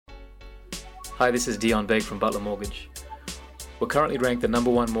Hi, this is Dion Bake from Butler Mortgage. We're currently ranked the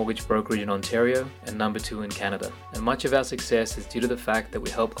 #1 mortgage brokerage in Ontario and #2 in Canada, and much of our success is due to the fact that we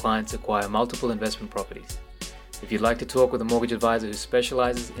help clients acquire multiple investment properties. If you'd like to talk with a mortgage advisor who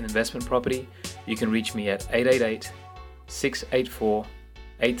specializes in investment property, you can reach me at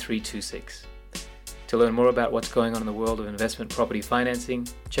 888-684-8326. To learn more about what's going on in the world of investment property financing,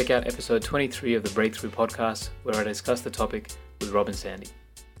 check out episode 23 of the Breakthrough podcast, where I discuss the topic with Rob and Sandy.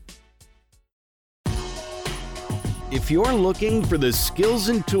 If you're looking for the skills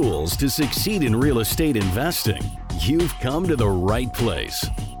and tools to succeed in real estate investing, you've come to the right place.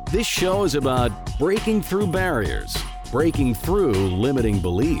 This show is about breaking through barriers, breaking through limiting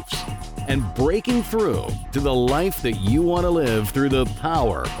beliefs, and breaking through to the life that you want to live through the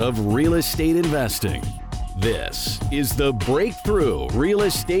power of real estate investing. This is the Breakthrough Real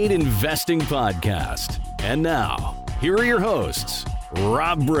Estate Investing Podcast. And now, here are your hosts,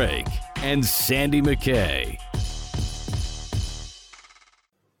 Rob Brake and Sandy McKay.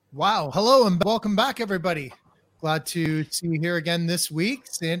 Wow. Hello and welcome back, everybody. Glad to see you here again this week.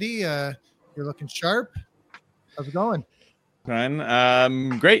 Sandy, you're looking sharp. How's it going?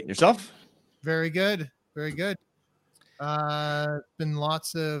 Fine. Great. Yourself? Very good. Very good. Been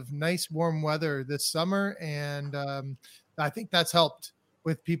lots of nice warm weather this summer, and I think that's helped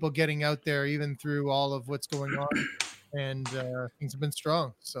with people getting out there even through all of what's going on, and things have been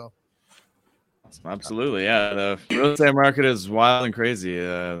strong. So absolutely. Yeah. The real estate market is wild and crazy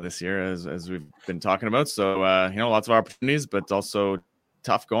this year, as we've been talking about. So, lots of opportunities, but also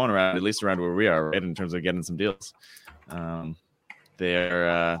tough going around, at least around where we are, right, in terms of getting some deals.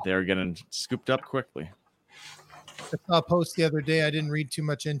 They're getting scooped up quickly. I saw a post the other day. I didn't read too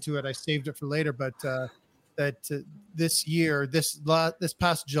much into it. I saved it for later, but this year, this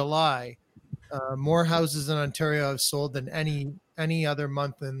past July, more houses in Ontario have sold than any other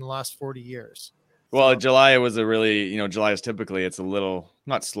month in the last 40 years. Well, July was a really, July is typically, it's a little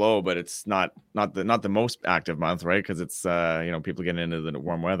not slow, but it's not the most active month, right? Because it's people getting into the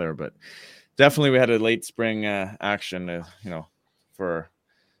warm weather, but definitely we had a late spring action, for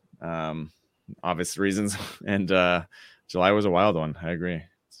obvious reasons, and July was a wild one. I agree.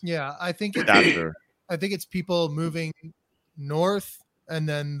 Yeah, I think it's people moving north, and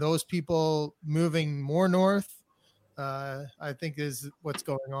then those people moving more north. I think is what's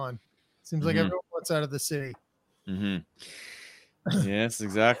going on. Seems like everyone wants out of the city. Yes,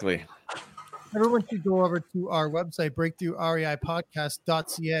 exactly. Everyone should go over to our website,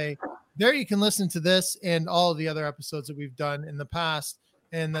 breakthroughreipodcast.ca. There you can listen to this and all of the other episodes that we've done in the past.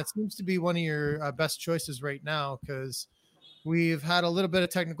 And that seems to be one of your best choices right now, because we've had a little bit of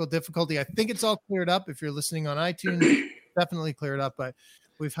technical difficulty. I think it's all cleared up. If you're listening on iTunes, definitely cleared up, but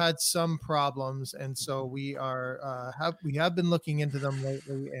we've had some problems. And so we have been looking into them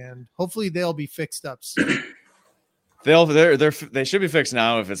lately, and hopefully they'll be fixed up soon. They should be fixed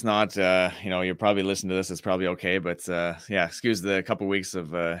now. If it's not, you're probably listening to this, it's probably okay. But excuse the couple weeks of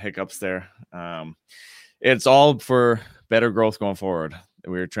hiccups there. It's all for better growth going forward.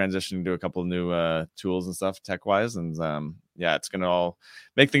 We're transitioning to a couple of new tools and stuff tech wise. And it's going to all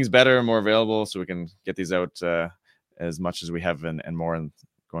make things better and more available, so we can get these out as much as we have and more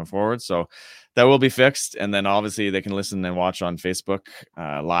going forward. So that will be fixed. And then obviously they can listen and watch on Facebook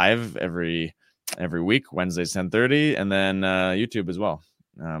live every week, Wednesdays 10:30, and then YouTube as well.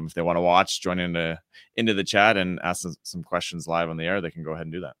 If they want to watch, join into the chat and ask some questions live on the air, they can go ahead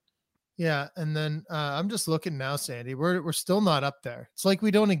and do that. Yeah, and then I'm just looking now, Sandy. We're still not up there. It's like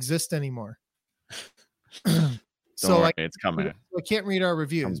we don't exist anymore. So it's coming. I can't read our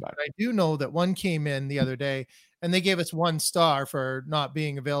reviews, but I do know that one came in the other day, and they gave us 1 star for not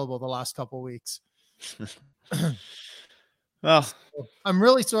being available the last couple of weeks. Well, I'm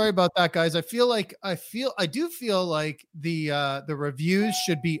really sorry about that, guys. I do feel like the reviews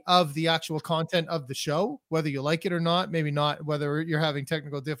should be of the actual content of the show, whether you like it or not. Maybe not whether you're having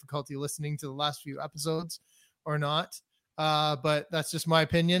technical difficulty listening to the last few episodes or not. But that's just my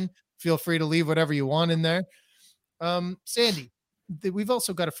opinion. Feel free to leave whatever you want in there. Sandy, we've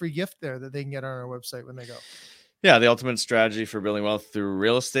also got a free gift there that they can get on our website when they go. Yeah, the ultimate strategy for building wealth through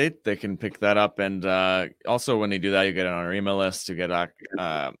real estate. They can pick that up. And also when they do that, you get on our email list to get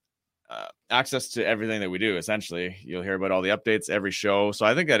access to everything that we do. Essentially, you'll hear about all the updates every show. So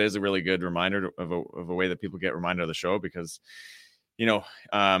I think that is a really good reminder of a way that people get reminded of the show, because,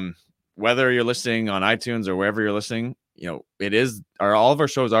 whether you're listening on iTunes or wherever you're listening, all of our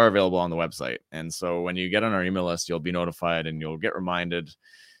shows are available on the website. And so when you get on our email list, you'll be notified and you'll get reminded,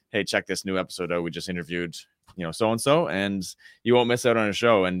 hey, check this new episode out. We just interviewed so-and-so, and you won't miss out on a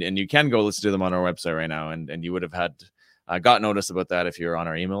show. And you can go listen to them on our website right now. And you would have had got notice about that if you're on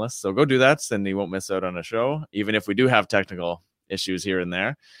our email list. So go do that, and you won't miss out on a show, even if we do have technical issues here and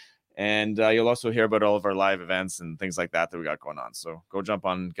there. And you'll also hear about all of our live events and things like that we got going on. So go jump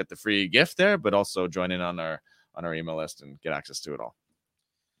on, get the free gift there, but also join in on our email list and get access to it all.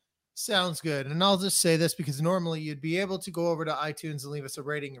 Sounds good. And I'll just say this because normally you'd be able to go over to iTunes and leave us a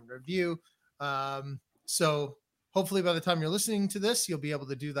rating and review. So hopefully by the time you're listening to this, you'll be able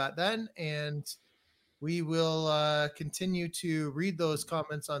to do that then. And we will continue to read those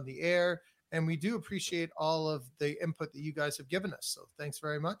comments on the air. And we do appreciate all of the input that you guys have given us. So thanks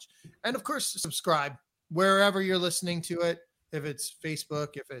very much. And of course, subscribe wherever you're listening to it. If it's Facebook,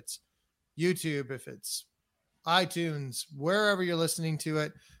 if it's YouTube, if it's iTunes, wherever you're listening to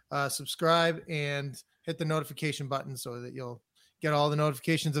it, subscribe and hit the notification button so that you'll get all the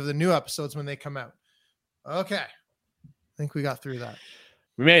notifications of the new episodes when they come out. Okay. I think we got through that.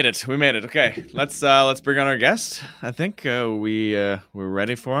 We made it. Okay, let's bring on our guest. I think we're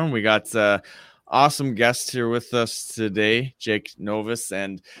ready for him. We got awesome guest here with us today, Jake Novus.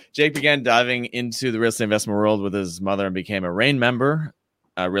 And Jake began diving into the real estate investment world with his mother and became a REIN member,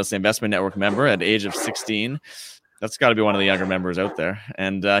 a Real Estate Investment Network member at the age of 16. That's got to be one of the younger members out there.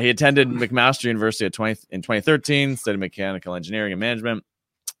 And he attended McMaster University in 2013, studied mechanical engineering and management.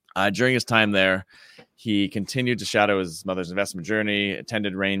 During his time there, he continued to shadow his mother's investment journey,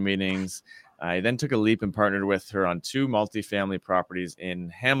 attended REIN meetings. He then took a leap and partnered with her on 2 multifamily properties in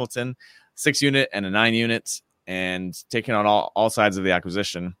Hamilton, 6-unit and a 9-unit, and taking on all sides of the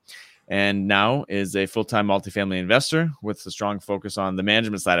acquisition. And now is a full-time multifamily investor with a strong focus on the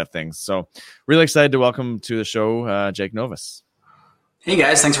management side of things. So really excited to welcome to the show, Jake Novus. Hey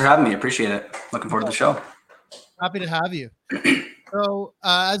guys, thanks for having me. Appreciate it. Looking forward to the show. Happy to have you. So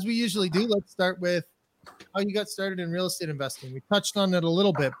as we usually do, let's start with how you got started in real estate investing. We touched on it a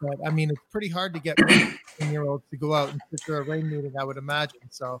little bit, but I mean, it's pretty hard to get 16-year-olds to go out and sit through a REIN meeting, I would imagine.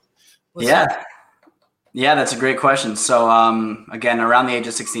 So Yeah, that's a great question. So again, around the age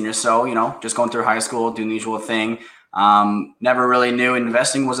of 16 or so, just going through high school, doing the usual thing. Never really knew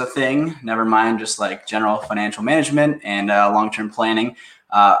investing was a thing, never mind just like general financial management and long-term planning.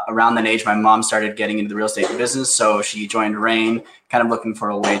 Around that age, my mom started getting into the real estate business. So she joined REIN, kind of looking for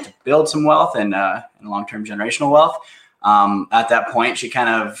a way to build some wealth and long-term generational wealth. At that point, she kind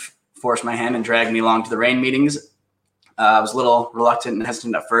of forced my hand and dragged me along to the REIN meetings. I was a little reluctant and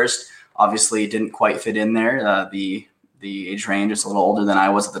hesitant at first. Obviously, didn't quite fit in there. The age range is a little older than I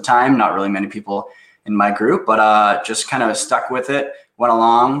was at the time. Not really many people in my group, but just kind of stuck with it, went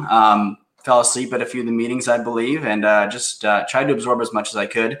along. Fell asleep at a few of the meetings, I believe, and just tried to absorb as much as I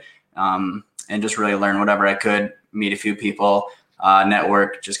could and just really learn whatever I could, meet a few people,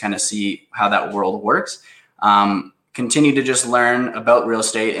 network, just kind of see how that world works. Continue to just learn about real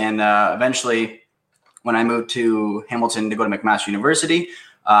estate. And eventually, when I moved to Hamilton to go to McMaster University,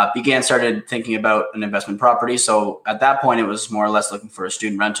 started thinking about an investment property. So at that point, it was more or less looking for a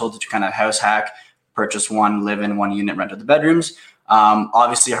student rental to kind of house hack, purchase one, live in 1 unit, rent out the bedrooms.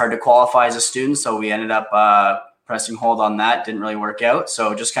 Obviously hard to qualify as a student. So we ended up pressing hold on that. Didn't really work out.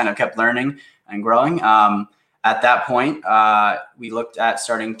 So just kind of kept learning and growing. At that point, we looked at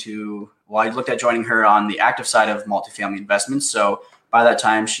I looked at joining her on the active side of multifamily investments. So by that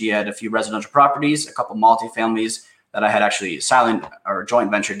time, she had a few residential properties, a couple multifamilies that I had actually silent or joint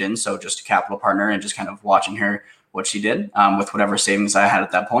ventured in. So just a capital partner and just kind of watching her, what she did with whatever savings I had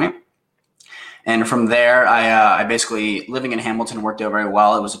at that point. And from there, I basically, living in Hamilton, worked out very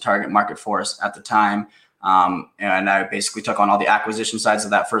well. It was a target market for us at the time. And I basically took on all the acquisition sides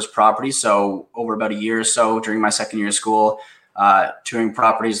of that first property. So over about a year or so during my second year of school, touring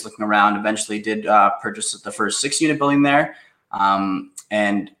properties, looking around, eventually did purchase the first 6-unit building there.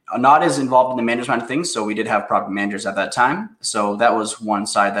 And not as involved in the management of things. So we did have property managers at that time. So that was one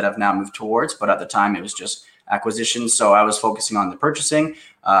side that I've now moved towards. But at the time, it was just acquisition. So I was focusing on the purchasing.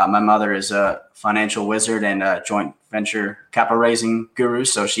 My mother is a financial wizard and a joint venture capital raising guru.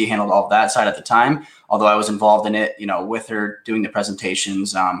 So she handled all of that side at the time. Although I was involved in it, with her doing the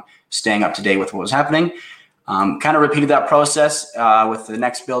presentations, staying up to date with what was happening. Kind of repeated that process with the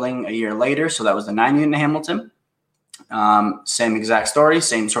next building a year later. So that was the 9-unit in Hamilton. Same exact story,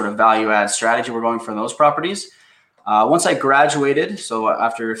 same sort of value add strategy we're going for those properties. Once I graduated, so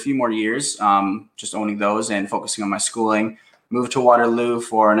after a few more years, just owning those and focusing on my schooling, moved to Waterloo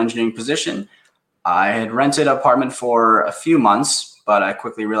for an engineering position. I had rented an apartment for a few months, but I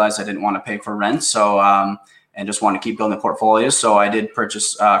quickly realized I didn't want to pay for rent. So, and just wanted to keep building the portfolio. So I did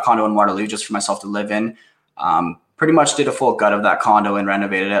purchase a condo in Waterloo just for myself to live in. Pretty much did a full gut of that condo and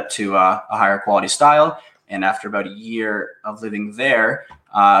renovated it to a higher quality style. And after about a year of living there,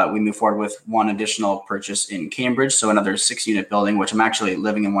 we moved forward with one additional purchase in Cambridge. So another 6-unit building, which I'm actually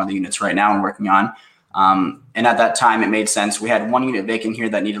living in one of the units right now and working on. And at that time, it made sense. We had 1 unit vacant here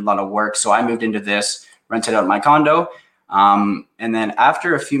that needed a lot of work. So I moved into this, rented out my condo. And then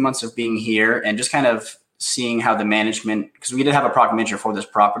after a few months of being here and just kind of seeing how the management, because we did have a property manager for this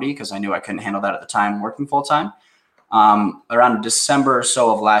property because I knew I couldn't handle that at the time working full time. Around December or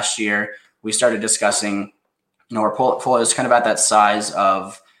so of last year, we started discussing, our portfolio is kind of at that size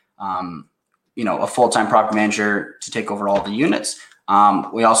of, a full-time property manager to take over all the units.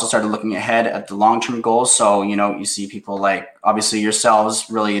 We also started looking ahead at the long-term goals. So, you see people like obviously yourselves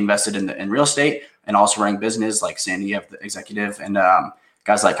really invested in real estate and also running business, like Sandy, you have the executive, and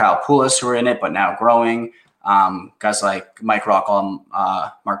guys like Kyle Poulos who are in it, but now growing. Guys like Mike Rockwell,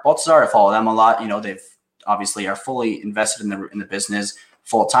 Mark Baltazar, I follow them a lot. They've obviously are fully invested in the business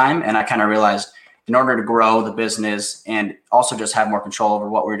full time. And I kind of realized in order to grow the business and also just have more control over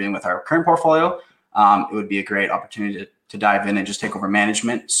what we're doing with our current portfolio, it would be a great opportunity to dive in and just take over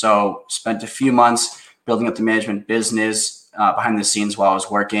management. So spent a few months building up the management business behind the scenes while I was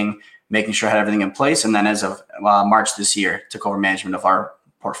working, making sure I had everything in place. And then as of March this year, took over management of our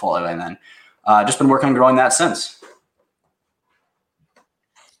portfolio, and then just been working on growing that since.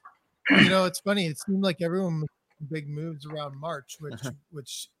 It's funny. It seemed like everyone made big moves around March,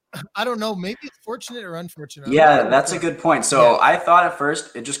 which I don't know. Maybe it's fortunate or unfortunate. Yeah, that's a good point. So I thought at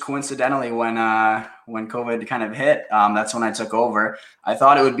first, it just coincidentally when COVID kind of hit, that's when I took over. I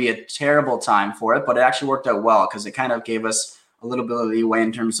thought it would be a terrible time for it, but it actually worked out well because it kind of gave us a little bit of leeway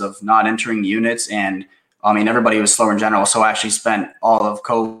in terms of not entering units. And everybody was slower in general. So I actually spent all of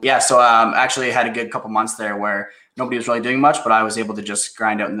COVID. Yeah. So actually had a good couple months there where nobody was really doing much, but I was able to just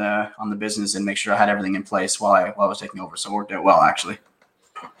grind out on the business and make sure I had everything in place while I was taking over. So it worked out well, actually.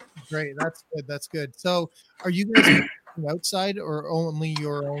 Great. That's good. That's good. So are you guys outside or only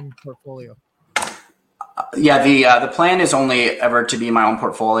your own portfolio? Yeah, the plan is only ever to be my own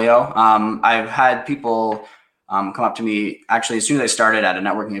portfolio. I've had people come up to me actually as soon as I started at a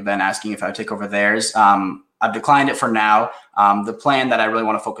networking event asking if I would take over theirs. I've declined it for now. The plan that I really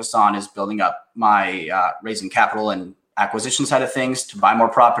want to focus on is building up my raising capital and acquisition side of things to buy more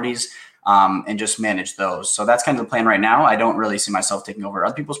properties and just manage those. So that's kind of the plan right now. I don't really see myself taking over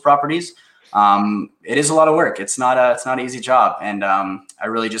other people's properties. It is a lot of work. It's not an easy job. And I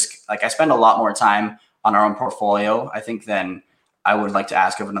really just I spend a lot more time on our own portfolio, I think, than I would like to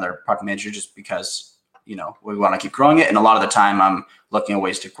ask of another property manager, just because, we want to keep growing it. And a lot of the time I'm looking at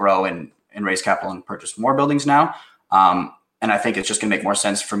ways to grow and raise capital and purchase more buildings now. And I think it's just going to make more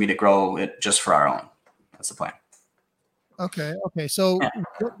sense for me to grow it just for our own. That's the plan. Okay. So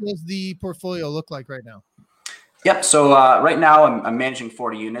what does the portfolio look like right now? Yep. So right now I'm managing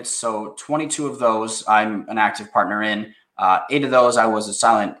 40 units. So 22 of those I'm an active partner in. 8 of those I was a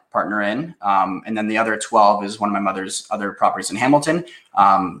silent partner in. And then the other 12 is one of my mother's other properties in Hamilton.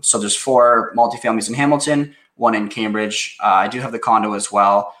 So there's 4 multifamilies in Hamilton, 1 in Cambridge. I do have the condo as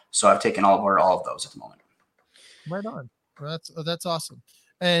well. So I've taken over all of those at the moment. Right on. Well, that's awesome.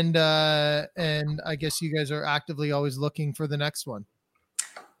 And I guess you guys are actively always looking for the next one.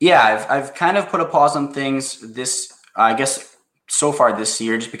 Yeah, I've kind of put a pause on things so far this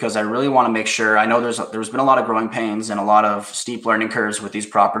year, just because I really want to make sure. I know there's been a lot of growing pains and a lot of steep learning curves with these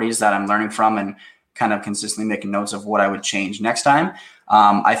properties that I'm learning from, and kind of consistently making notes of what I would change next time.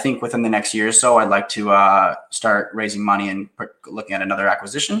 I think within the next year or so, I'd like to start raising money and looking at another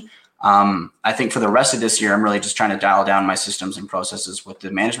acquisition. I think for the rest of this year, I'm really just trying to dial down my systems and processes with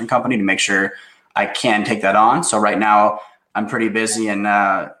the management company to make sure I can take that on. So right now I'm pretty busy and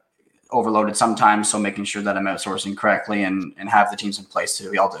overloaded sometimes. So making sure that I'm outsourcing correctly and have the teams in place to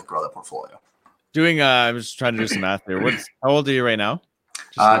be able to grow the portfolio. I was trying to do some math there. How old are you right now?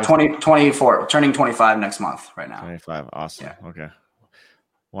 24, turning 25 next month right now. 25. Awesome. Yeah. Okay.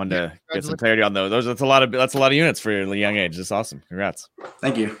 Wanted to get some clarity on those. That's a lot of units for your young age. That's awesome. Congrats.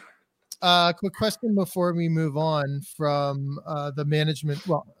 Thank you. Quick question before we move on from the management.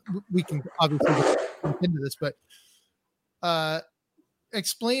 Well, we can obviously get into this, but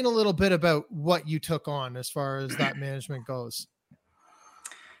explain a little bit about what you took on as far as that management goes.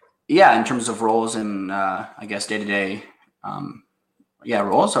 Yeah, in terms of roles and I guess day-to-day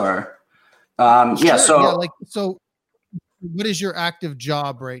roles or sure. So what is your active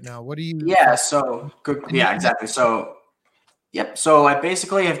job right now? What do you exactly. So yep. So I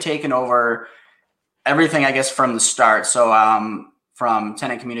basically have taken over everything, I guess, from the start. So from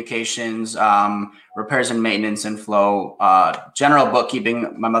tenant communications, repairs and maintenance and flow, general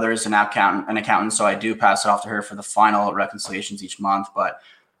bookkeeping. My mother is an accountant, so I do pass it off to her for the final reconciliations each month. But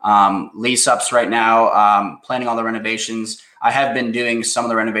Lease ups right now, planning all the renovations. I have been doing some of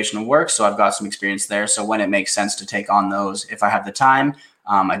the renovation work, so I've got some experience there. So when it makes sense to take on those, if I have the time,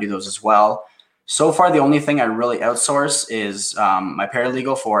 I do those as well. So far, the only thing I really outsource is my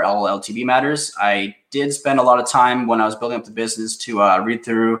paralegal for all LTD matters. I did spend a lot of time when I was building up the business to read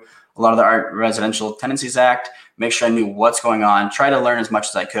through a lot of the Art Residential Tenancies Act, make sure I knew what's going on, try to learn as much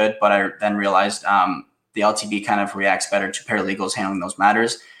as I could. But I then realized the LTD kind of reacts better to paralegals handling those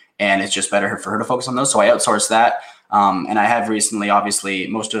matters, and it's just better for her to focus on those. So I outsource that. And I have recently, obviously,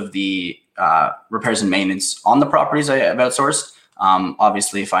 most of the repairs and maintenance on the properties I have outsourced.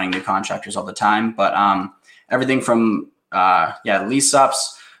 Obviously finding new contractors all the time, but everything from lease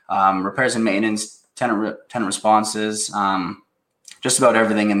ups, repairs and maintenance, tenant responses, just about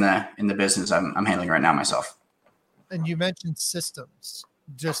everything in the business I'm handling right now myself. And you mentioned systems.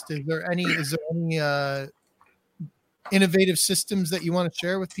 Is there any innovative systems that you want to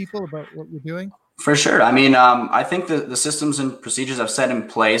share with people about what you're doing? For sure. I mean, I think the systems and procedures I've set in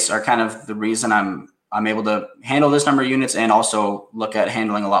place are kind of the reason I'm able to handle this number of units and also look at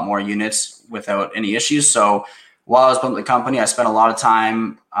handling a lot more units without any issues. So while I was building the company, I spent a lot of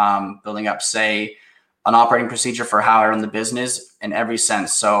time building up, say, an operating procedure for how I run the business in every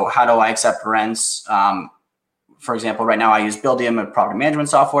sense. So how do I accept rents? For example, right now I use Buildium, a property management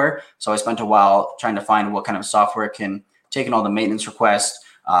software. So I spent a while trying to find what kind of software can take in all the maintenance requests,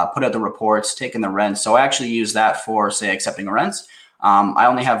 put out the reports, take in the rents. So I actually use that for, say, accepting rents. I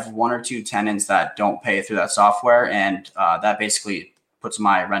only have 1 or 2 tenants that don't pay through that software, and that basically puts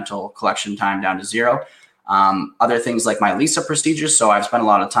my rental collection time down to 0. Other things like my lease-up procedures. So I've spent a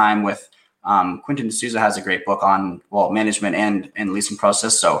lot of time with Quentin D'Souza has a great book on management and leasing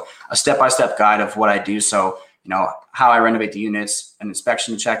process. So a step-by-step guide of what I do. So, how I renovate the units, an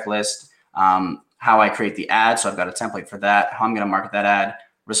inspection checklist, how I create the ad. So I've got a template for that, how I'm going to market that ad,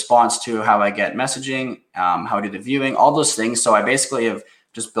 response to how I get messaging, how I do the viewing, all those things. So I basically have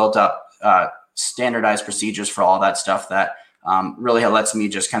just built up standardized procedures for all that stuff that really lets me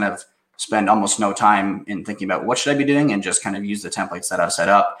just kind of spend almost no time in thinking about what should I be doing and just kind of use the templates that I've set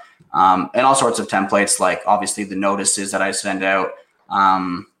up. And all sorts of templates, like obviously the notices that I send out,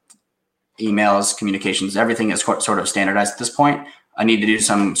 emails, communications, everything is sort of standardized at this point. I need to do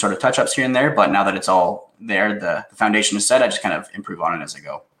some sort of touch-ups here and there, but now that it's all there, the foundation is set, I just kind of improve on it as I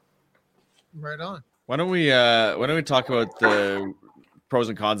go. Right on. Why don't we talk about the pros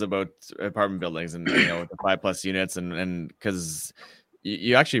and cons about apartment buildings and the 5+ units and because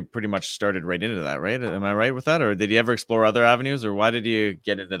you actually pretty much started right into that, right? Am I right with that? Or did you ever explore other avenues, or why did you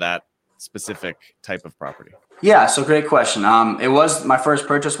get into that specific type of property? Yeah, so great question. It was my first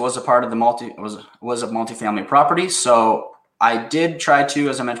purchase was a part of the multifamily property. So I did try to,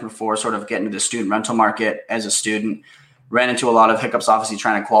 as I mentioned before, sort of get into the student rental market as a student. Ran into a lot of hiccups, obviously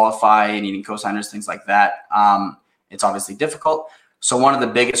trying to qualify and needing co-signers, things like that. It's obviously difficult. So one of the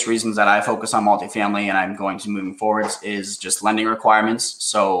biggest reasons that I focus on multifamily and I'm going to moving forwards is just lending requirements.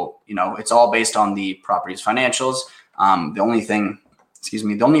 So, it's all based on the property's financials. The only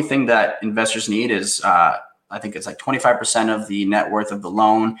thing that investors need is, I think it's like 25% of the net worth of the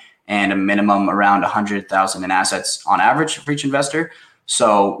loan and a minimum around 100,000 in assets on average for each investor.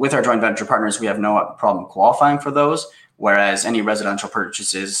 So with our joint venture partners, we have no problem qualifying for those. Whereas any residential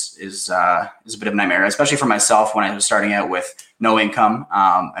purchases is a bit of a nightmare, especially for myself when I was starting out with no income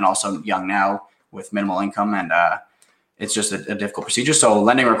and also young now with minimal income. And it's just a difficult procedure. So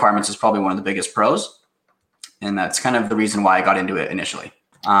lending requirements is probably one of the biggest pros. And that's kind of the reason why I got into it initially.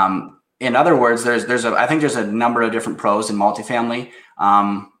 In other words, I think there's a number of different pros in multifamily.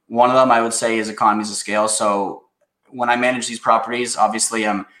 One of them I would say is economies of scale. So when I manage these properties, obviously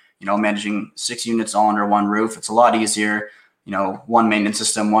I'm managing 6 units all under one roof. It's a lot easier, one maintenance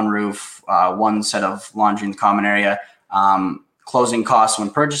system, one roof, one set of laundry in the common area. Closing costs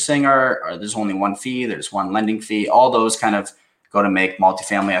when purchasing are there's only one fee. There's one lending fee. All those kind of go to make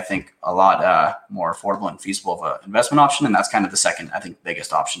multifamily, I think, a lot more affordable and feasible of an investment option. And that's kind of the second, I think,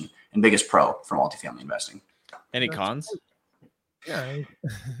 biggest option and biggest pro for multifamily investing. Any cons? Yeah.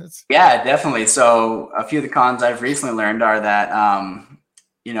 Yeah, definitely. So a few of the cons I've recently learned are that,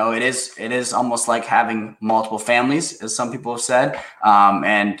 it is almost like having multiple families, as some people have said,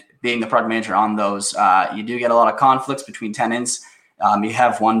 and being the product manager on those, you do get a lot of conflicts between tenants. You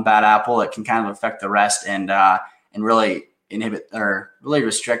have one bad apple that can kind of affect the rest and really inhibit or really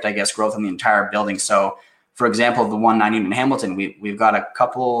restrict, I guess, growth in the entire building. So, for example, the 190 in Hamilton, we've got a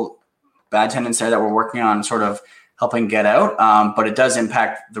couple bad tenants there that we're working on sort of helping get out, but it does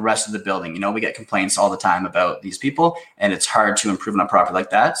impact the rest of the building. We get complaints all the time about these people, and it's hard to improve on a property like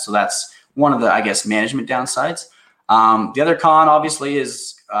that. So that's one of the, I guess, management downsides. The other con obviously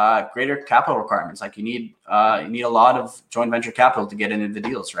is greater capital requirements. Like you need a lot of joint venture capital to get into the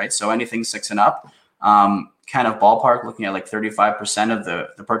deals, right? So anything 6 and up, kind of ballpark, looking at like 35% of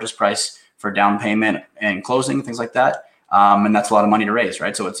the purchase price for down payment and closing, things like that. And that's a lot of money to raise,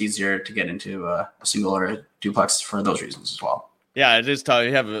 right? So it's easier to get into a single or a duplex for those reasons as well. Yeah, it is tough.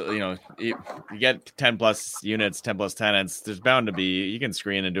 You have, you get 10 plus units, 10 plus tenants. There's bound to be, you can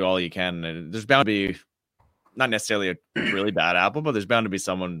screen and do all you can. And there's bound to be not necessarily a really bad apple, but there's bound to be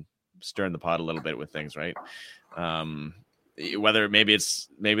someone stirring the pot a little bit with things, right? Whether maybe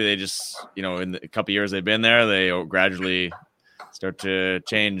they just, in a couple of years they've been there, they gradually start to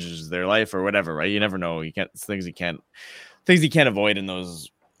change their life or whatever, right? You never know. You can't, things you can't avoid in those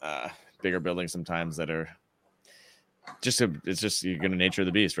bigger buildings sometimes that are it's just you're going to nature of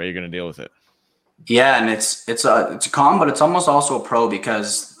the beast, right? You're going to deal with it. Yeah, and it's a con, but it's almost also a pro,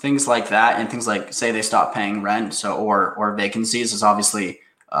 because things like that and things like, say they stop paying rent, so or vacancies is obviously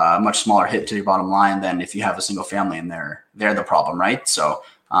a much smaller hit to your bottom line than if you have a single family and they're the problem, right? So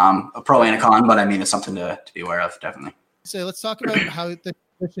a pro and a con, but I mean, it's something to be aware of, definitely. So let's talk about how the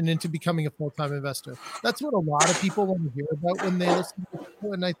transition into becoming a full-time investor. That's what a lot of people want to hear about when they listen to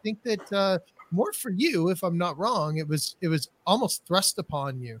people, and I think that more for you, if I'm not wrong, it was almost thrust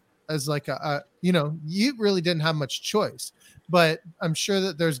upon you as like you really didn't have much choice, but I'm sure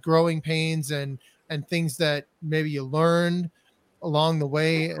that there's growing pains and things that maybe you learned along the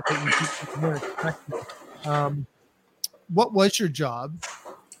way that you what was your job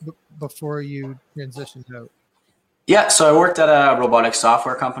before you transitioned out? Yeah, so I worked at a robotic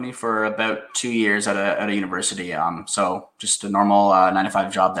software company for about 2 years at a university. So just a normal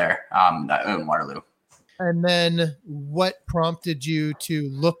 9-to-5 job there in Waterloo. And then what prompted you to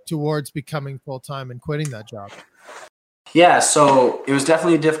look towards becoming full-time and quitting that job? Yeah, so it was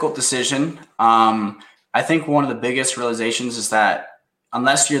definitely a difficult decision. I think one of the biggest realizations is that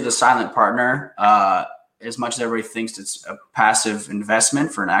unless you're the silent partner, as much as everybody thinks it's a passive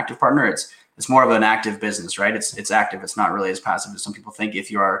investment for an active partner, it's more of an active business, right? It's active. It's not really as passive as some people think if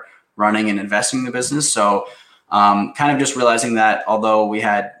you are running and investing in the business. So kind of just realizing that although we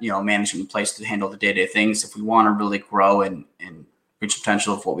had, management in place to handle the day-to-day things, if we want to really grow and reach the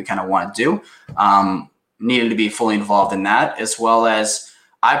potential of what we kind of want to do, needed to be fully involved in that, as well as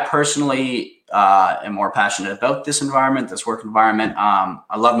I personally am more passionate about this environment, this work environment.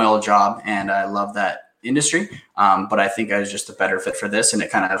 I love my old job and I love that industry, but I think I was just a better fit for this, and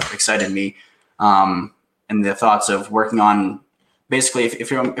it kind of excited me. And the thoughts of working on, basically,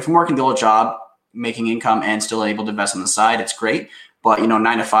 if I'm working the old job, making income and still able to invest on the side, it's great. But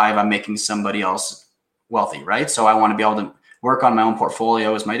 9 to 5, I'm making somebody else wealthy, right? So I want to be able to work on my own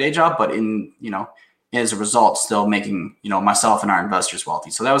portfolio as my day job, but as a result, still making myself and our investors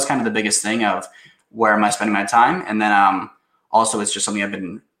wealthy. So that was kind of the biggest thing of where am I spending my time, and then also it's just something I've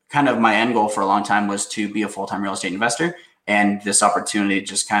been kind of my end goal for a long time was to be a full-time real estate investor, and this opportunity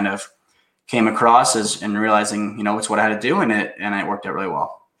just kind of came across and realizing it's what I had to do, and it worked out really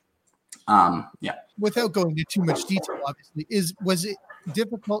well. Yeah. Without going into too much detail, obviously, was it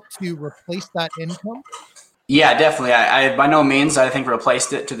difficult to replace that income? Yeah, definitely. I by no means, I think,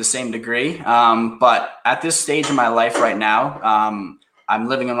 replaced it to the same degree. But at this stage in my life right now, I'm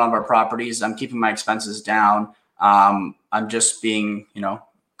living in one of our properties. I'm keeping my expenses down. I'm just being,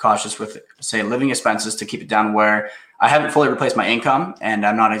 cautious with, say, living expenses to keep it down where I haven't fully replaced my income, and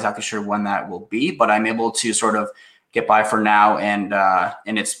I'm not exactly sure when that will be, but I'm able to sort of get by for now, and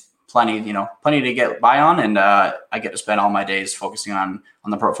it's plenty to get by on, and I get to spend all my days focusing on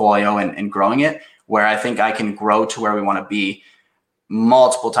the portfolio and growing it, where I think I can grow to where we want to be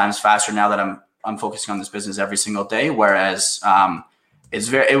multiple times faster now that I'm focusing on this business every single day. Whereas it's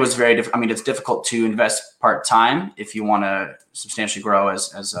difficult to invest part-time if you want to substantially grow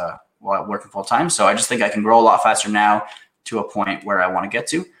as working full-time. So I just think I can grow a lot faster now to a point where I want to get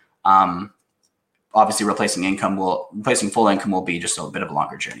to. Obviously replacing full income will be just a bit of a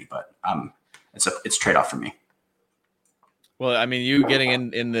longer journey, but it's a trade-off for me. Well, I mean, you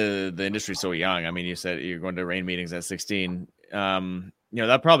getting in the industry so young. I mean, you said you're going to RAIN meetings at 16.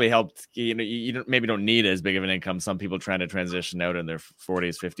 That probably helped. You maybe don't need as big of an income. Some people trying to transition out in their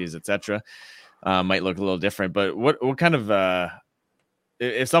 40s, 50s, etc. Might look a little different. But what kind of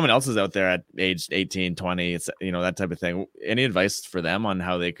if someone else is out there at age 18, 20, it's that type of thing. Any advice for them on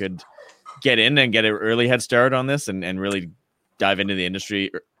how they could get in and get an early head start on this and really dive into the industry,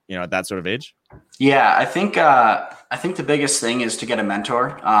 at that sort of age? Yeah, I think the biggest thing is to get a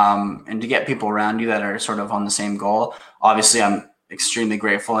mentor and to get people around you that are sort of on the same goal. Obviously, I'm extremely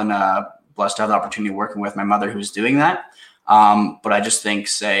grateful and blessed to have the opportunity of working with my mother who's doing that. But I just think,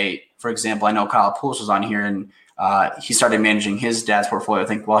 say, for example, I know Kyle Poulos was on here, and he started managing his dad's portfolio, I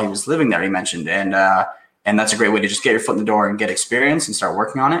think, while he was living there, he mentioned. And that's a great way to just get your foot in the door and get experience and start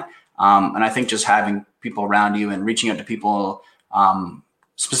working on it. And I think just having people around you and reaching out to people,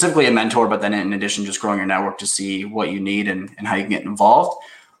 specifically a mentor, but then in addition, just growing your network to see what you need and how you can get involved.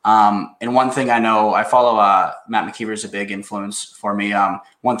 And one thing I know, I follow Matt McKeever is a big influence for me.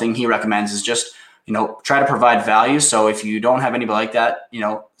 One thing he recommends is just, try to provide value. So if you don't have anybody like that,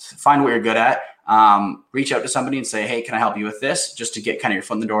 find what you're good at. Reach out to somebody and say, hey, can I help you with this? Just to get kind of your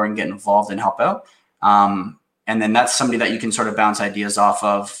foot in the door and get involved and help out. And then that's somebody that you can sort of bounce ideas off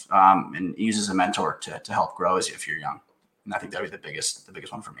of and use as a mentor to help grow if you're young. And I think that would be the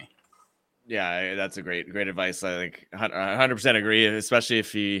biggest one for me. Yeah, that's a great advice. I think 100% agree, especially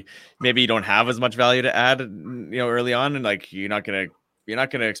if you don't have as much value to add, early on, and like you're not gonna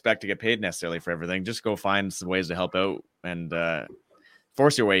expect to get paid necessarily for everything. Just go find some ways to help out and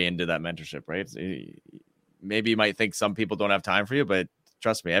force your way into that mentorship, right? Maybe you might think some people don't have time for you, but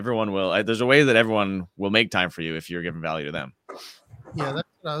trust me, everyone will. There's a way that everyone will make time for you if you're giving value to them. Yeah, that's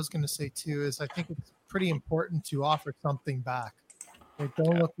what I was going to say too, is I think it's pretty important to offer something back. Like,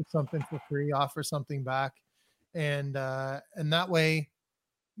 don't look for something for free, offer something back. And that way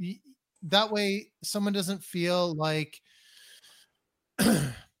someone doesn't feel like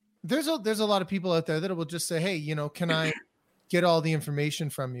there's a lot of people out there that will just say, hey, can I get all the information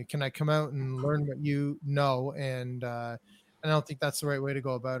from you? Can I come out and learn what you know? And I don't think that's the right way to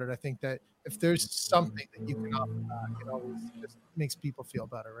go about it. I think that if there's something that you can offer back, it always just makes people feel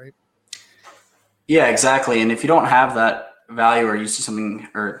better, right? Yeah, exactly. And if you don't have that value or you see something,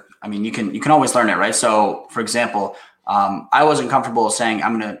 you can always learn it, right? So for example, I wasn't comfortable saying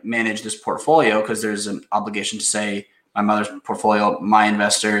I'm going to manage this portfolio because there's an obligation to say my mother's portfolio, my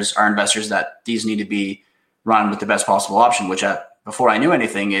investors, our investors, that these need to be run with the best possible option, which before I knew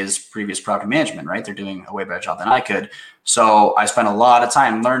anything is previous property management, right? They're doing a way better job than I could. So I spent a lot of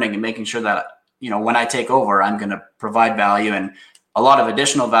time learning and making sure that, when I take over, I'm going to provide value and a lot of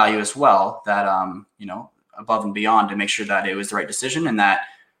additional value as well, that, above and beyond, to make sure that it was the right decision, and that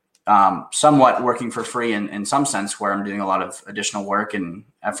somewhat working for free in some sense, where I'm doing a lot of additional work and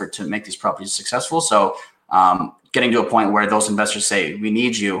effort to make these properties successful. So getting to a point where those investors say, we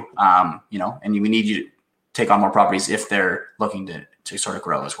need you, and we need you to take on more properties if they're looking to sort of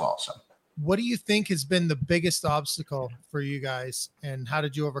grow as well. So what do you think has been the biggest obstacle for you guys, and how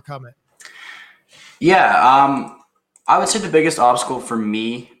did you overcome it? Yeah, I would say the biggest obstacle for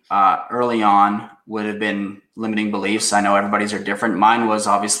me early on would have been limiting beliefs. I know everybody's are different. Mine was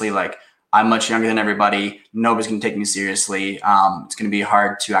obviously like, I'm much younger than everybody. Nobody's going to take me seriously. It's going to be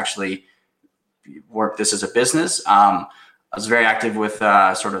hard to actually work this as a business. I was very active with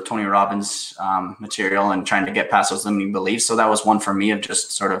sort of Tony Robbins material and trying to get past those limiting beliefs. So that was one for me, of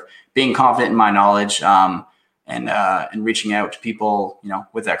just sort of being confident in my knowledge and reaching out to people,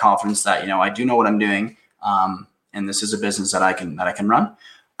 with that confidence that, I do know what I'm doing. And this is a business that I can run.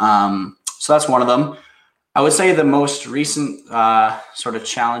 So that's one of them. I would say the most recent sort of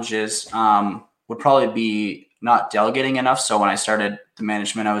challenges would probably be not delegating enough. So when I started the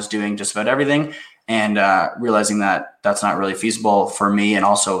management, I was doing just about everything, and realizing that that's not really feasible for me, and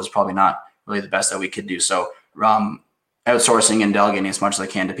also was probably not really the best that we could do. So outsourcing and delegating as much as I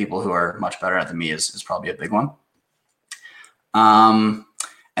can to people who are much better at than me is probably a big one. And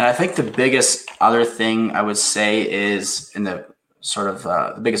I think the biggest other thing I would say is, in the sort of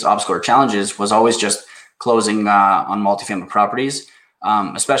the biggest obstacle or challenges, was always just closing on multifamily properties,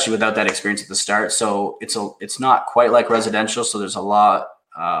 especially without that experience at the start. So it's not quite like residential. So there's a lot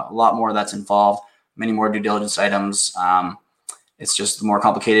more that's involved, many more due diligence items. It's just a more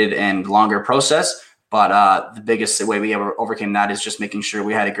complicated and longer process. But the biggest way we ever overcame that is just making sure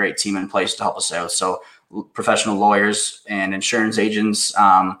we had a great team in place to help us out. So professional lawyers and insurance agents,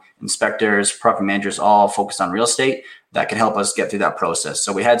 inspectors, property managers, all focused on real estate, that could help us get through that process.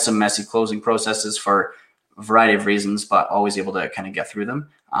 So we had some messy closing processes for a variety of reasons, but always able to kind of get through them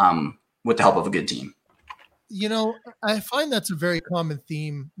with the help of a good team. I find that's a very common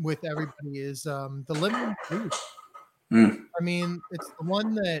theme with everybody, is the limiting belief. I mean, it's the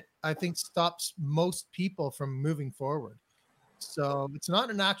one that I think stops most people from moving forward. So it's not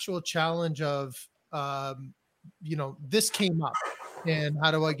an actual challenge of, this came up and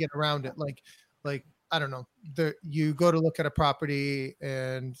how do I get around it? Like, I don't know, you go to look at a property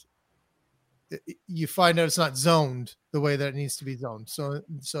and you find out it's not zoned the way that it needs to be zoned.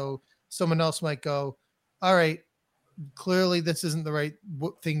 So someone else might go, all right, clearly this isn't the right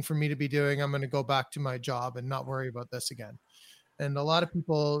thing for me to be doing. I'm going to go back to my job and not worry about this again. And a lot of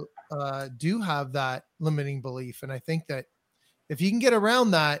people do have that limiting belief. And I think that If you can get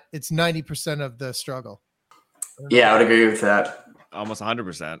around that, it's 90% of the struggle. Yeah, I would agree with that. Almost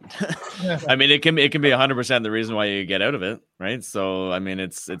 100%. I mean, it can be 100% the reason why you get out of it, right? So, I mean,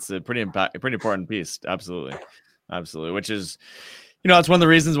 it's a pretty important piece. Absolutely. Which is, it's one of the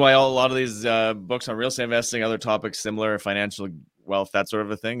reasons why a lot of these books on real estate investing, other topics similar, financial wealth, that sort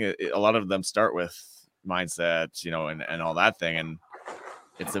of a thing, a lot of them start with mindset, and all that thing, and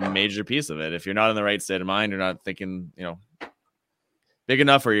it's a major piece of it. If you're not in the right state of mind, you're not thinking, big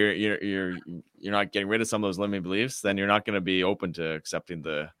enough, or you're not getting rid of some of those limiting beliefs, then you're not going to be open to accepting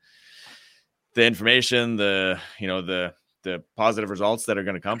the information, the positive results that are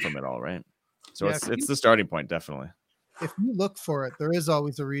going to come from it all, right? So it's the starting point, definitely. If you look for it, there is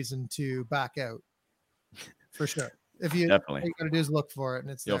always a reason to back out, for sure. If you definitely, all you got to do is look for it,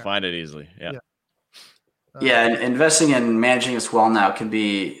 and you'll find it easily. Yeah. And investing and managing as well now can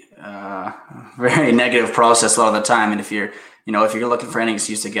be a very negative process a lot of the time. And if you're looking for any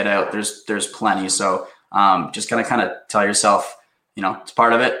excuse to get out, there's plenty. So just kind of tell yourself, it's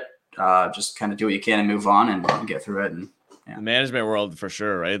part of it. Just kind of do what you can and move on and get through it. And the management world, for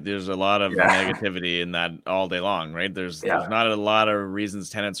sure, right? There's a lot of negativity in that all day long, right? There's not a lot of reasons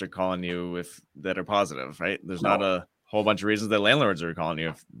tenants are calling you that are positive, right? There's not a whole bunch of reasons that landlords are calling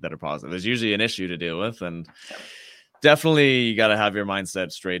you that are positive. There's usually an issue to deal with, and definitely you got to have your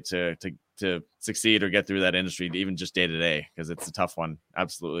mindset straight to succeed or get through that industry, even just day to day, because it's a tough one.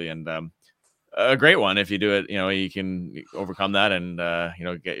 Absolutely. And a great one. If you do it, you can overcome that and,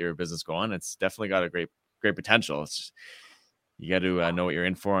 get your business going. It's definitely got a great potential. It's you got to know what you're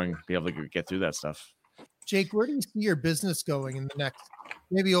in for and be able to get through that stuff. Jake, where do you see your business going in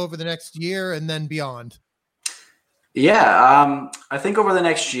maybe over the next year and then beyond? Yeah. I think over the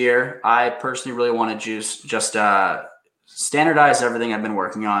next year, I personally really want to just standardize everything I've been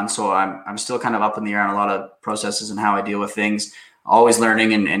working on. So I'm still kind of up in the air on a lot of processes and how I deal with things, always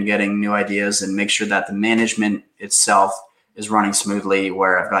learning and getting new ideas, and make sure that the management itself is running smoothly,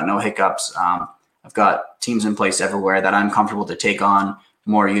 where I've got no hiccups. I've got teams in place everywhere that I'm comfortable to take on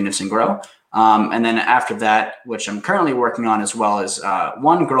more units and grow. And then after that, which I'm currently working on as well, is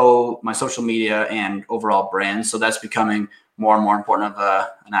grow my social media and overall brand. So that's becoming more and more important of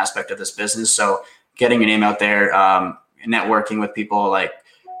an aspect of this business. So getting your name out there, networking with people like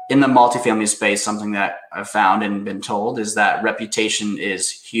in the multifamily space, something that I've found and been told is that reputation is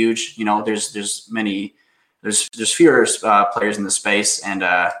huge. There's fewer players in the space, and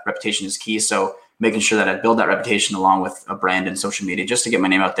reputation is key. So making sure that I build that reputation along with a brand and social media just to get my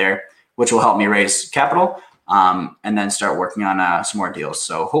name out there, which will help me raise capital and then start working on some more deals.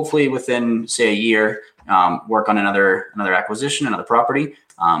 So hopefully within, say, a year, work on another acquisition, another property.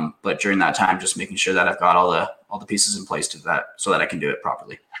 But during that time, just making sure that I've got all the pieces in place to that so that I can do it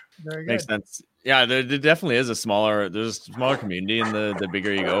properly. Very good. Makes sense. Yeah, there definitely is a smaller community in the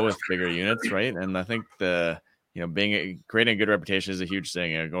bigger you go with bigger units, right? And I think creating a good reputation is a huge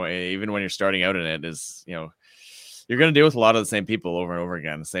thing. Even when you're starting out in it, is you're going to deal with a lot of the same people over and over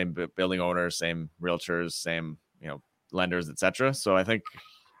again, the same building owners, same realtors, same lenders, etc. So I think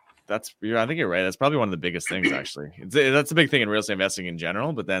you're right. That's probably one of the biggest things, actually. That's a big thing in real estate investing in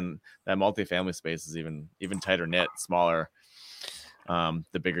general, but then that multifamily space is even tighter knit, smaller.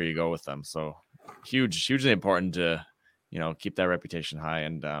 The bigger you go with them. So hugely important to, keep that reputation high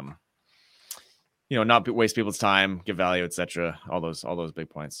and, not waste people's time, give value, etc. All those big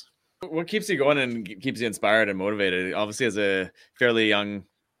points. What keeps you going and keeps you inspired and motivated? Obviously, as a fairly young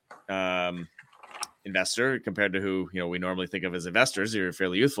investor compared to who we normally think of as investors, you're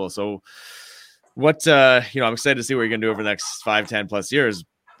fairly youthful. So, what I'm excited to see what you're gonna do over the next 5, 10 plus years.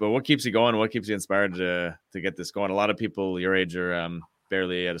 But what keeps you going? What keeps you inspired to get this going? A lot of people your age are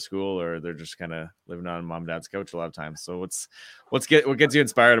barely out of school, or they're just kind of living on mom and dad's couch a lot of times. So what gets you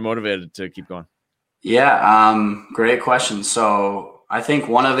inspired and motivated to keep going? Yeah, great question. So I think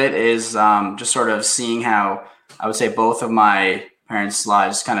one of it is just sort of seeing how I would say both of my parents'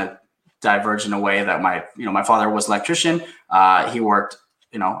 lives kind of diverge in a way that my father was an electrician. He worked,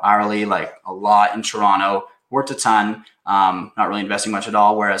 hourly, like a lot in Toronto, worked a ton, not really investing much at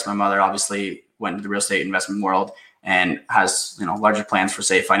all. Whereas my mother obviously went into the real estate investment world and has, larger plans for,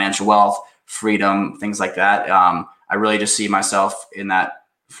 say, financial wealth, freedom, things like that. I really just see myself in that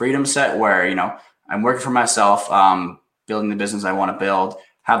freedom set where, I'm working for myself, building the business I want to build,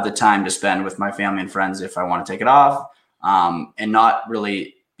 have the time to spend with my family and friends if I want to take it off, and not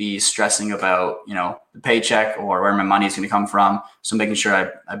really be stressing about, the paycheck or where my money is going to come from. So making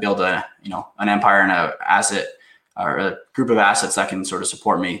sure I build an empire and an asset or a group of assets that can sort of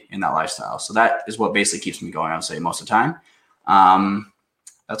support me in that lifestyle. So that is what basically keeps me going, I would say, most of the time.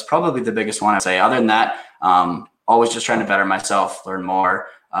 That's probably the biggest one I'd say. Other than that, always just trying to better myself, learn more,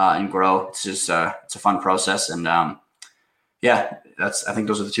 and grow. It's just it's a fun process, and yeah, I think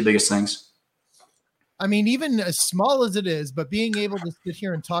those are the two biggest things. I mean, even as small as it is, but being able to sit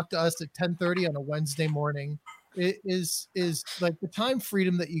here and talk to us at 10:30 on a Wednesday morning is like the time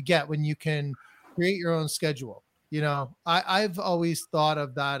freedom that you get when you can create your own schedule. You know, I've always thought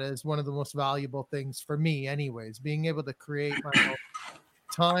of that as one of the most valuable things for me anyways, being able to create my own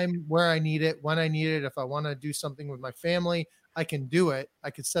time where I need it, when I need it. If I want to do something with my family, I can do it. I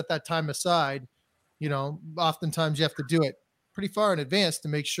could set that time aside. You know, oftentimes you have to do it pretty far in advance to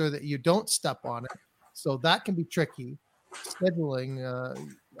make sure that you don't step on it. So that can be tricky, scheduling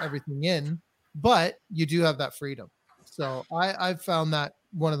everything in, but you do have that freedom. So I've found that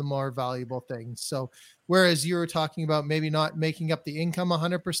one of the more valuable things. So whereas you were talking about maybe not making up the income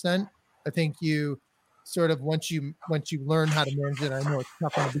 100%, I think you sort of once you learn how to manage it, I know it's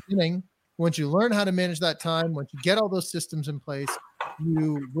tough in the beginning. Once you learn how to manage that time, once you get all those systems in place,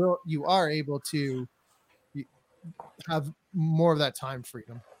 you are able to have more of that time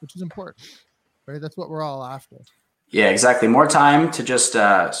freedom, which is important. Right? That's what we're all after. Yeah, exactly. More time to just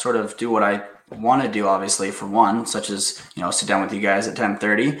sort of do what I want to do, obviously, for one, such as, sit down with you guys at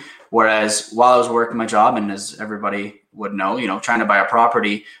 10:30. Whereas while I was working my job, and as everybody would know, trying to buy a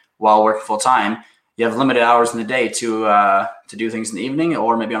property while working full time, you have limited hours in the day to do things in the evening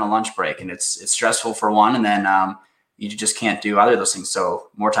or maybe on a lunch break. And it's stressful for one. And then you just can't do either of those things. So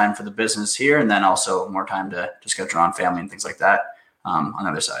more time for the business here, and then also more time to just get around family and things like that on the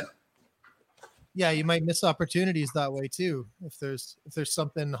other side. Yeah, you might miss opportunities that way too. If there's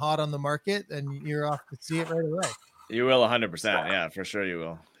something hot on the market, and you're off to see it right away. You will 100%. Yeah, for sure you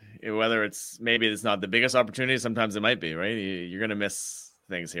will. Whether it's not the biggest opportunity, sometimes it might be, right? You're going to miss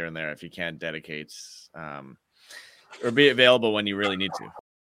things here and there if you can't dedicate or be available when you really need to.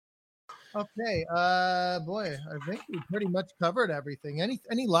 Okay. Boy, I think we pretty much covered everything.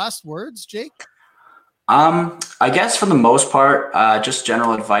 Any last words, Jake? I guess for the most part, just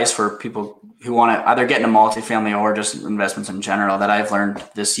general advice for people who want to either get into multifamily or just investments in general that I've learned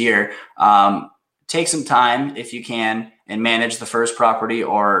this year. Take some time if you can and manage the first property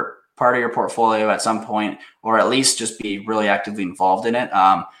or part of your portfolio at some point, or at least just be really actively involved in it.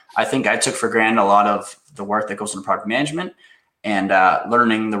 I think I took for granted a lot of the work that goes into product management and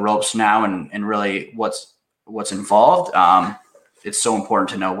learning the ropes now and really what's involved. It's so important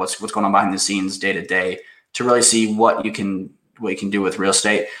to know what's going on behind the scenes day to day to really see what you can do with real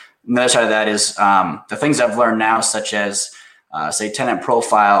estate. And the other side of that is the things I've learned now, such as say tenant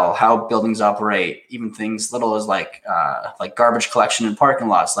profile, how buildings operate, even things little as like garbage collection in parking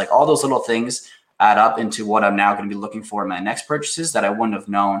lots, like all those little things add up into what I'm now going to be looking for in my next purchases that I wouldn't have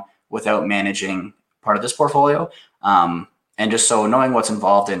known without managing part of this portfolio. And just so knowing what's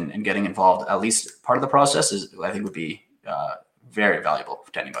involved and getting involved, at least part of the process is, I think, would be very valuable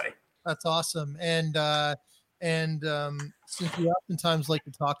to anybody. That's awesome. And since we oftentimes like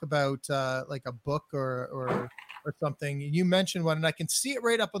to talk about like a book or something, you mentioned one, and I can see it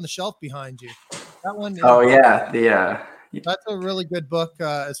right up on the shelf behind you. That one. Oh yeah, that's a really good book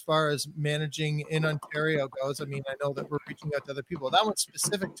as far as managing in Ontario goes. I mean, I know that we're reaching out to other people. That one's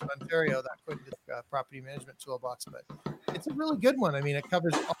specific to Ontario, that Quinton property management toolbox, but it's a really good one. I mean, it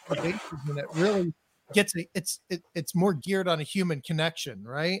covers all the bases, and it really it's more geared on a human connection,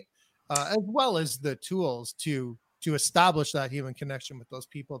 right? As well as the tools to establish that human connection with those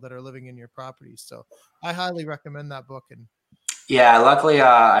people that are living in your properties. So I highly recommend that book. And yeah, luckily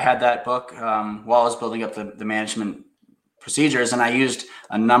I had that book while I was building up the management procedures, and I used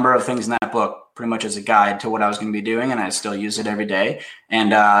a number of things in that book pretty much as a guide to what I was going to be doing, and I still use it every day.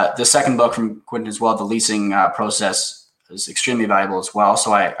 And the second book from Quinton as well, the leasing process, is extremely valuable as well.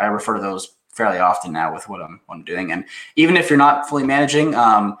 So I refer to those fairly often now with what I'm doing. And even if you're not fully managing,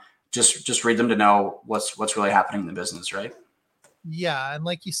 just read them to know what's really happening in the business, right? Yeah, and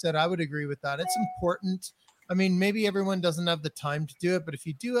like you said, I would agree with that. It's important. I mean, maybe everyone doesn't have the time to do it, but if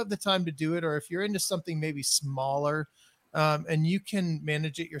you do have the time to do it, or if you're into something maybe smaller, and you can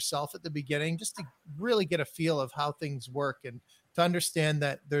manage it yourself at the beginning, just to really get a feel of how things work and to understand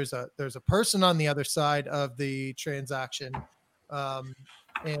that there's a person on the other side of the transaction,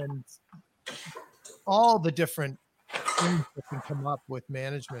 and all the different things that can come up with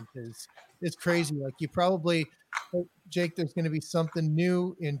management is crazy. Like you probably, Jake, there's going to be something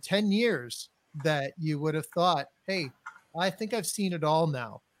new in 10 years that you would have thought, hey, I think I've seen it all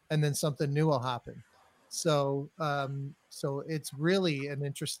now. And then something new will happen. So it's really an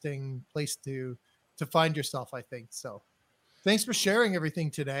interesting place to find yourself, I think. So thanks for sharing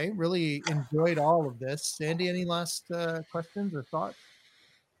everything today. Really enjoyed all of this. Sandy, any last questions or thoughts?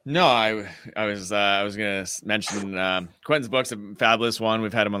 No, I was gonna mention Quentin's book's a fabulous one.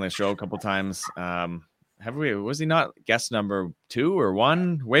 We've had him on the show a couple times. Have we? Was he not guest number 2 or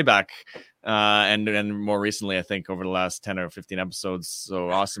 1 way back? And more recently, I think over the last 10 or 15 episodes. So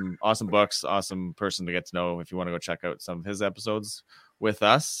awesome books, awesome person to get to know. If you want to go check out some of his episodes with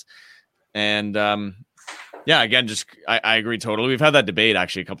us, and yeah, again, just I agree totally. We've had that debate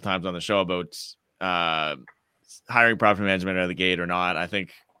actually a couple times on the show about hiring property management out of the gate or not. I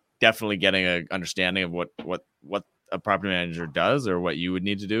think definitely getting an understanding of what a property manager does or what you would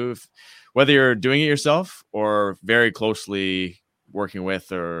need to do, whether you're doing it yourself or very closely working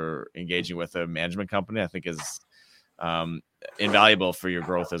with or engaging with a management company, I think is invaluable for your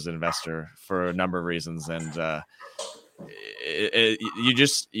growth as an investor for a number of reasons. And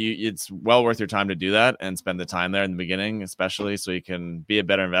it's well worth your time to do that and spend the time there in the beginning, especially so you can be a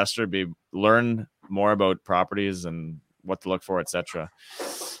better investor, learn more about properties and what to look for, etc.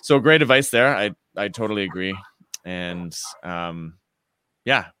 So great advice there. I totally agree. And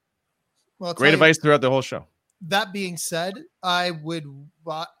yeah, Well, great advice throughout the whole show. That being said, I'm going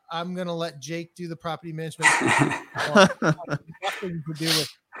to let Jake do the property management. Nothing to do with.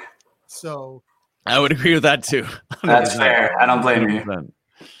 So I would agree with that too. 100%. That's fair. I don't blame you.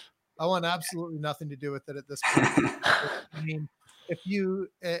 I want absolutely nothing to do with it at this point. I mean, if you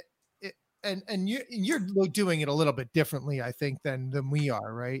and you're doing it a little bit differently, I think, than we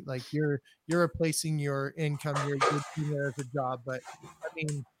are, right? Like you're replacing your income, you're doing it as a job. But I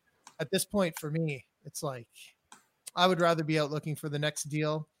mean, at this point for me, it's like I would rather be out looking for the next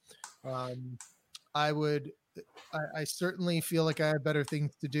deal. I certainly feel like I have better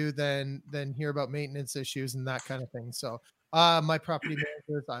things to do than hear about maintenance issues and that kind of thing. So my property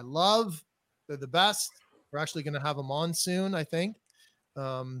managers I love. They're the best. We're actually going to have them on soon, I think.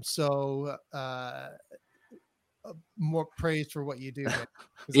 More praise for what you do.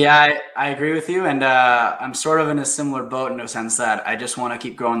 Yeah, I agree with you. And I'm sort of in a similar boat in the sense that I just want to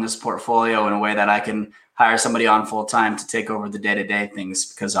keep growing this portfolio in a way that I can hire somebody on full time to take over the day-to-day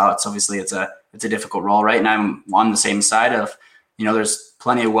things, because it's a difficult role, right? And I'm on the same side of, there's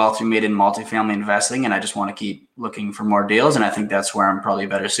plenty of wealth to be made in multifamily investing, and I just want to keep looking for more deals. And I think that's where I'm probably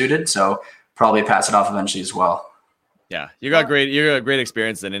better suited. So probably pass it off eventually as well. Yeah, you got great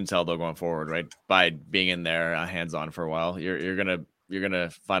experience in Intel though going forward, right? By being in there hands-on for a while, you're gonna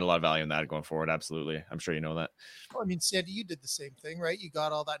find a lot of value in that going forward. Absolutely, I'm sure you know that. Well, I mean, Sandy, you did the same thing, right? You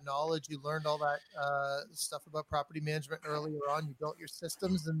got all that knowledge, you learned all that stuff about property management earlier on. You built your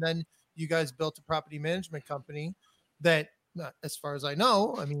systems, and then you guys built a property management company that, as far as I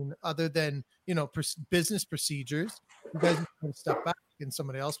know, I mean, other than business procedures, you guys can step back and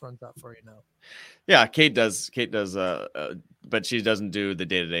somebody else runs that for you now. Yeah, Kate does, but she doesn't do the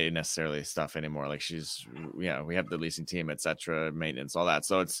day-to-day necessarily stuff anymore. Like we have the leasing team, etc., maintenance, all that.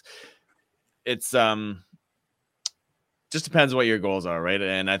 So it's just depends what your goals are, right?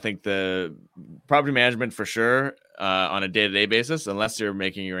 And I think the property management for sure on a day-to-day basis, unless you're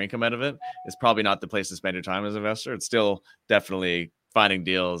making your income out of it, is probably not the place to spend your time as an investor. It's still definitely finding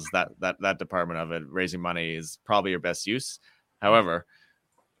deals. That department of it, raising money, is probably your best use. However,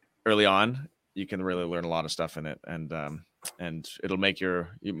 early on, you can really learn a lot of stuff in it, and it'll make you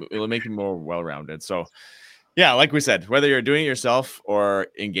more well-rounded. So, yeah, like we said, whether you're doing it yourself or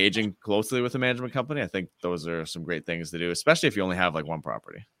engaging closely with a management company, I think those are some great things to do, especially if you only have like one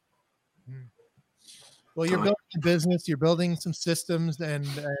property. Well, you're building a business, you're building some systems, and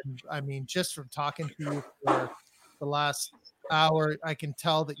I mean, just from talking to you for the last hour, I can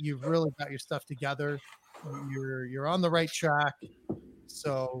tell that you've really got your stuff together. You're on the right track.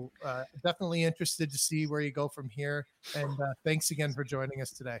 So definitely interested to see where you go from here. And thanks again for joining us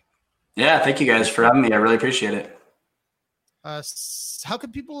today. Yeah, thank you guys for having me. I really appreciate it. How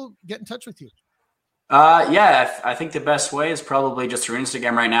can people get in touch with you? I think the best way is probably just through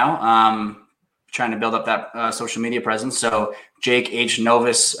Instagram right now. Trying to build up that social media presence. So Jake H.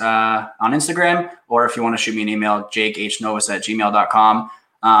 Novus on Instagram, or if you want to shoot me an email, jakehnovus@gmail.com.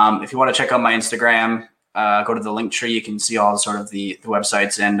 If you want to check out my Instagram, go to the link tree. You can see all sort of the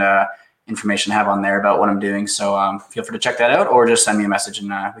websites and information I have on there about what I'm doing. So feel free to check that out, or just send me a message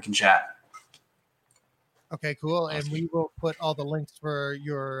and we can chat. Okay, cool. And we will put all the links for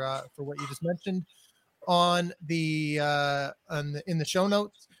your for what you just mentioned on the in the show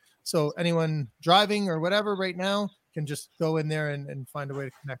notes. So anyone driving or whatever right now can just go in there and find a way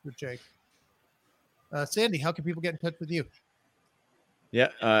to connect with Jake. Sandy, how can people get in touch with you? Yeah.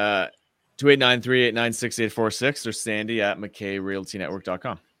 289-389-6846 or Sandy at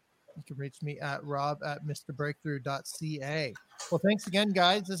McKayRealtyNetwork.com. You can reach me at rob@MrBreakthrough.ca. Well, thanks again,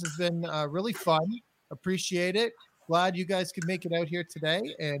 guys. This has been really fun. Appreciate it. glad you guys could make it out here today.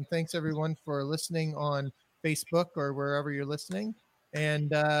 And thanks everyone for listening on Facebook or wherever you're listening. And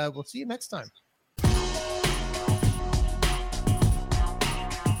we'll see you next time.